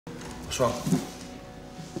What's wrong?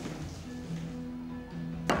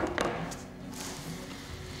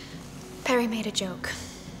 Peri made a joke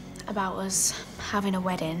about us having a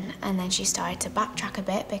wedding, and then she started to backtrack a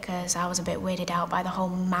bit because I was a bit weirded out by the whole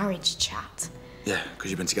marriage chat. Yeah,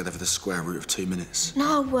 because you've been together for the square root of 2 minutes.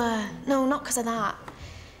 No, no, not because of that.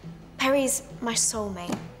 Peri's my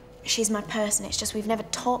soulmate. She's my person. It's just we've never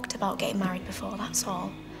talked about getting married before, that's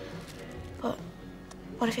all. But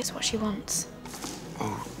what if it's what she wants?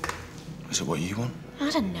 Oh, is it what you want? I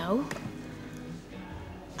don't know.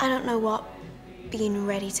 I don't know what being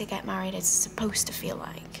ready to get married is supposed to feel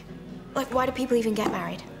like. Like, why do people even get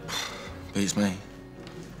married? Beats me.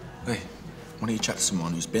 Hey, why don't you chat to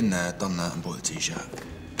someone who's been there, done that, and bought the T-shirt?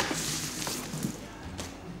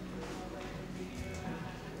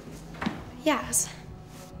 Yaz,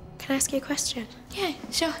 can I ask you a question? Yeah,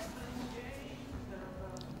 sure.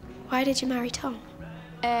 Why did you marry Tom?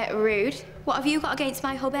 Rude. What have you got against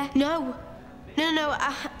my hubby? No.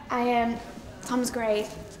 Tom's great.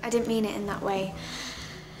 I didn't mean it in that way.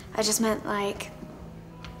 I just meant, like,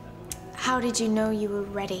 how did you know you were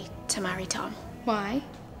ready to marry Tom? Why?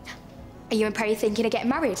 Are you and Peri thinking of getting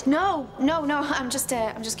married? No. I'm just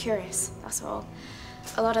curious, that's all.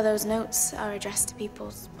 A lot of those notes are addressed to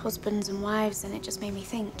people's husbands and wives, and it just made me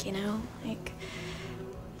think, you know? Like,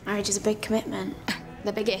 marriage is a big commitment.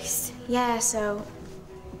 The biggest? Yeah, so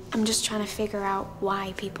I'm just trying to figure out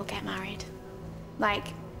why people get married. Like,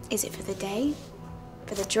 is it for the day?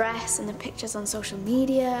 For the dress and the pictures on social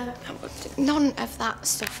media? None of that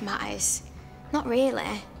stuff matters. Not really.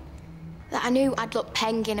 Like, I knew I'd look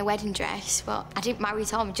peng in a wedding dress, but I didn't marry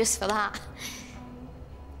Tom just for that.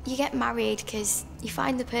 You get married because you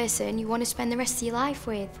find the person you want to spend the rest of your life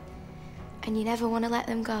with, and you never want to let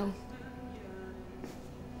them go.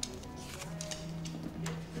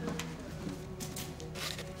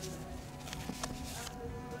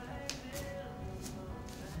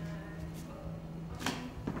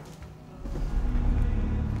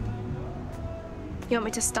 You want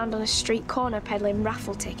me to stand on a street corner peddling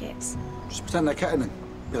raffle tickets? Just pretend they're ketamine.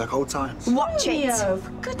 Be like old times. Watch it! Leo,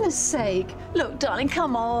 for goodness sake. Look, darling,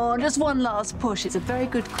 come on. Just one last push. It's a very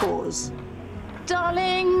good cause.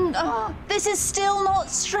 Darling, this is still not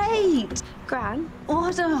straight. Gran,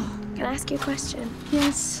 What? can I ask you a question?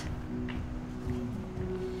 Yes.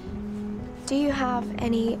 Do you have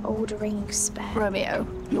any old rings spare? Romeo,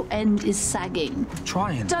 your end is sagging.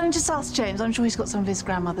 Trying. Darling, just ask James. I'm sure he's got some of his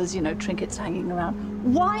grandmother's, trinkets hanging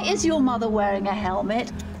around. Why is your mother wearing a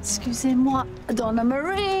helmet? Excusez-moi, Donna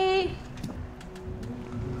Marie.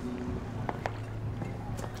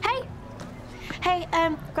 Hey,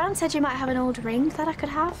 Gran said you might have an old ring that I could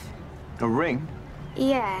have. A ring?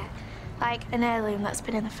 Yeah, like an heirloom that's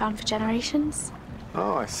been in the family for generations.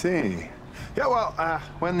 Oh, I see. Yeah, well,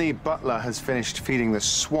 when the butler has finished feeding the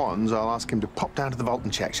swans, I'll ask him to pop down to the vault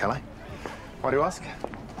and check, shall I? Why do you ask?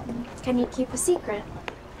 Can you keep a secret?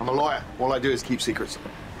 I'm a lawyer. All I do is keep secrets.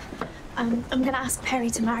 I'm gonna ask Peri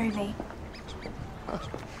to marry me.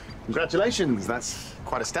 Congratulations, that's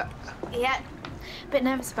quite a step. Yeah, a bit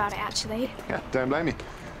nervous about it, actually. Yeah, don't blame me.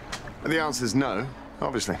 The answer's no,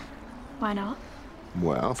 obviously. Why not?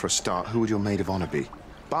 Well, for a start, who would your maid of honor be?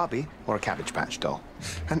 Barbie or a Cabbage Patch doll?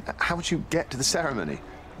 And how would you get to the ceremony?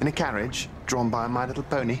 In a carriage drawn by a My Little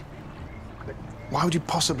Pony? Why would you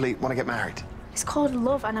possibly want to get married? It's called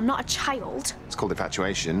love, and I'm not a child. It's called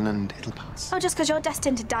infatuation, and it'll pass. Oh, just because you're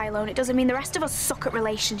destined to die alone, it doesn't mean the rest of us suck at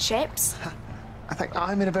relationships. I think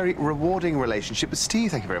I'm in a very rewarding relationship with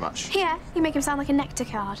Steve, thank you very much. Yeah, you make him sound like a nectar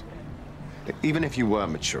card. Even if you were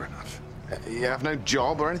mature enough, you have no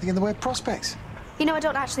job or anything in the way of prospects. You know, I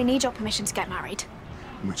don't actually need your permission to get married.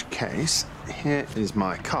 In which case, here is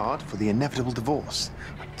my card for the inevitable divorce.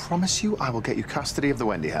 I promise you I will get you custody of the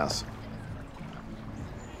Wendy house.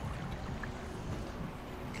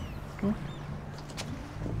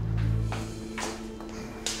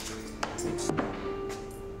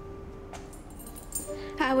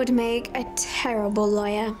 I would make a terrible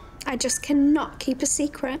lawyer. I just cannot keep a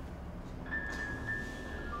secret.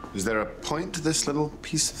 Is there a point to this little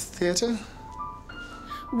piece of theatre?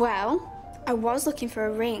 Well, I was looking for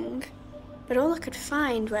a ring, but all I could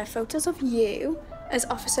find were photos of you as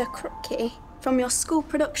Officer Crookie from your school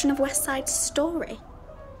production of West Side Story.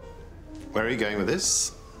 Where are you going with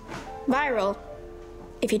this? Viral.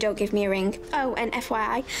 If you don't give me a ring. Oh, and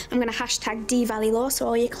FYI, I'm gonna hashtag D-Valley Law so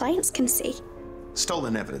all your clients can see.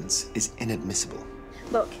 Stolen evidence is inadmissible.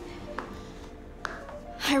 Look,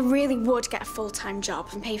 I really would get a full-time job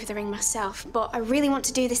and pay for the ring myself, but I really want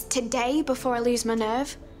to do this today before I lose my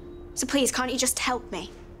nerve. So please, can't you just help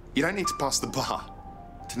me? You don't need to pass the bar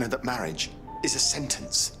to know that marriage is a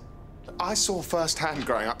sentence. I saw firsthand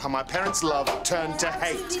growing up how my parents' love turned to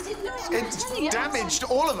hate. It damaged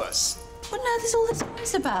all of us. What on earth is all this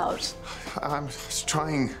noise about? I'm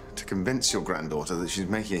trying to convince your granddaughter that she's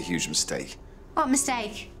making a huge mistake. What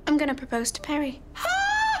mistake? I'm gonna propose to Peri.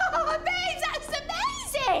 Oh, babes, that's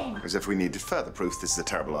amazing! As if we needed further proof this is a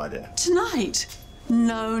terrible idea. Tonight?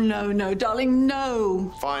 No, no, no, darling,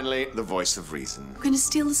 no. Finally, the voice of reason. I'm gonna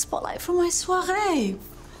steal the spotlight from my soiree.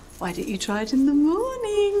 Why don't you try it in the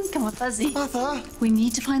morning? Come on, Fuzzy. Mother! We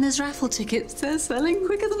need to find those raffle tickets. They're selling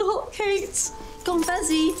quicker than hotcakes. Go on,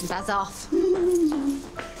 Fuzzy. Buzz off.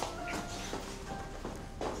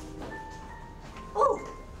 Oh,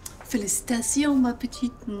 félicitations, ma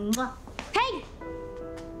petite. Mwah. Hey!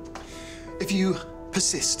 If you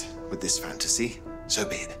persist with this fantasy, so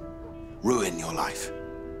be it. Ruin your life.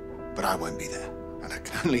 But I won't be there. And I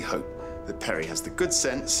can only hope that Peri has the good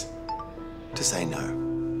sense to say no.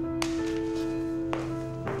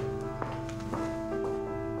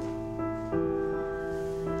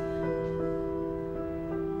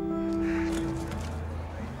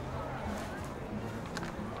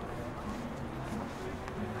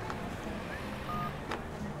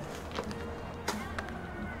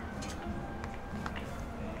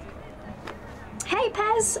 Hey,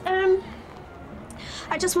 Pez.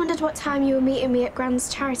 I just wondered what time you were meeting me at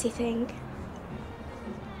Grand's charity thing.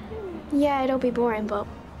 Yeah, it'll be boring, but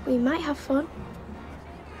we might have fun.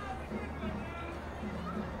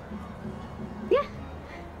 Yeah.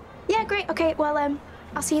 Yeah, great. Okay, well,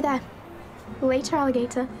 I'll see you there. Later,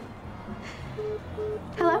 alligator.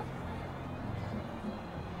 Hello?